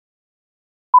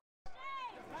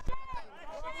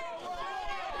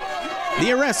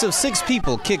The arrest of 6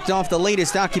 people kicked off the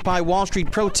latest Occupy Wall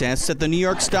Street protests at the New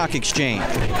York Stock Exchange.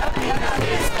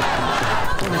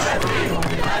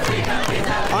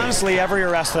 Honestly, every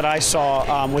arrest that I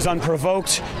saw was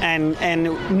unprovoked, and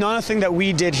nothing that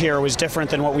we did here was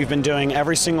different than what we've been doing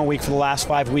every single week for the last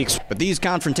 5 weeks. But these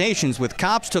confrontations with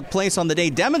cops took place on the day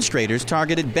demonstrators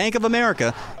targeted Bank of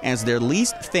America as their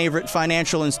least favorite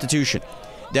financial institution.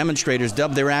 Demonstrators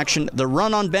dubbed their action the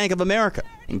Run on Bank of America,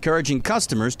 encouraging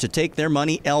customers to take their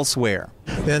money elsewhere.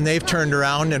 Then they've turned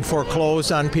around and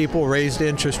foreclosed on people, raised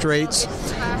interest rates,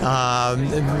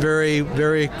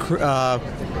 very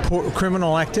poor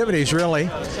criminal activities, really.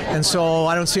 And so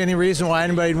I don't see any reason why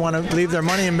anybody would want to leave their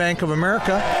money in Bank of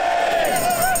America.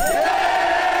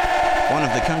 One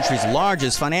of the country's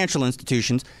largest financial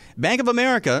institutions, Bank of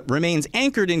America remains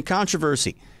anchored in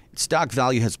controversy. Its stock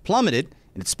value has plummeted.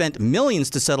 It spent millions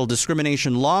to settle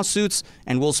discrimination lawsuits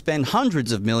and will spend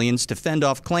hundreds of millions to fend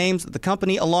off claims that the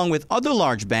company, along with other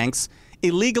large banks,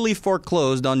 illegally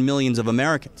foreclosed on millions of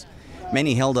Americans.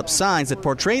 Many held up signs that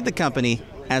portrayed the company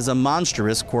as a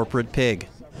monstrous corporate pig.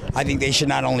 I think they should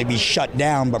not only be shut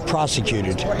down, but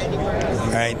prosecuted.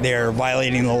 Right? They're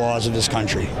violating the laws of this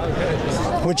country,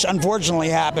 which unfortunately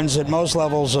happens at most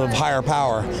levels of higher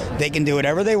power. They can do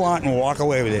whatever they want and walk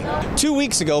away with it. 2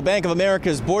 weeks ago, Bank of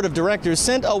America's board of directors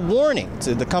sent a warning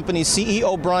to the company's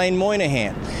CEO, Brian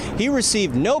Moynihan. He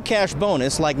received no cash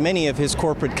bonus like many of his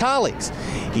corporate colleagues.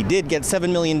 He did get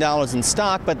 $7 million in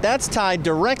stock, but that's tied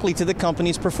directly to the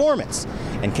company's performance.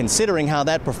 And considering how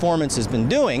that performance has been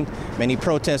doing, many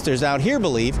protesters out here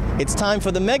believe it's time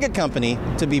for the mega company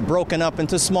to be broken up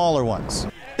into smaller ones.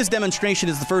 This demonstration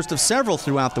is the first of several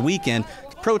throughout the weekend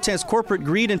to protest corporate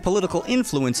greed and political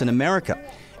influence in America.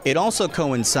 It also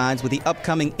coincides with the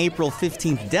upcoming April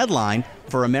 15th deadline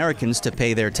for Americans to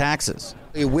pay their taxes.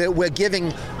 We're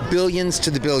giving billions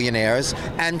to the billionaires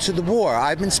and to the war.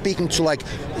 I've been speaking to,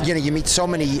 you meet so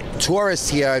many tourists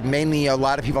here, mainly a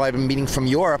lot of people I've been meeting from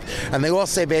Europe, and they all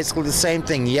say basically the same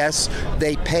thing. Yes,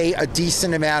 they pay a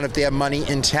decent amount of their money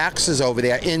in taxes over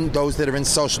there, in those that are in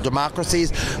social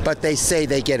democracies, but they say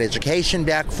they get education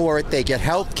back for it, they get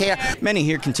health care. Many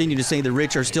here continue to say the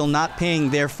rich are still not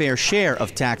paying their fair share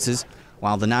of taxes,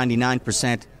 while the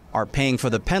 99% are paying for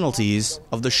the penalties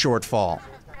of the shortfall.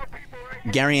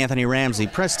 Gary Anthony Ramsey,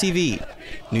 Press TV,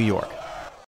 New York.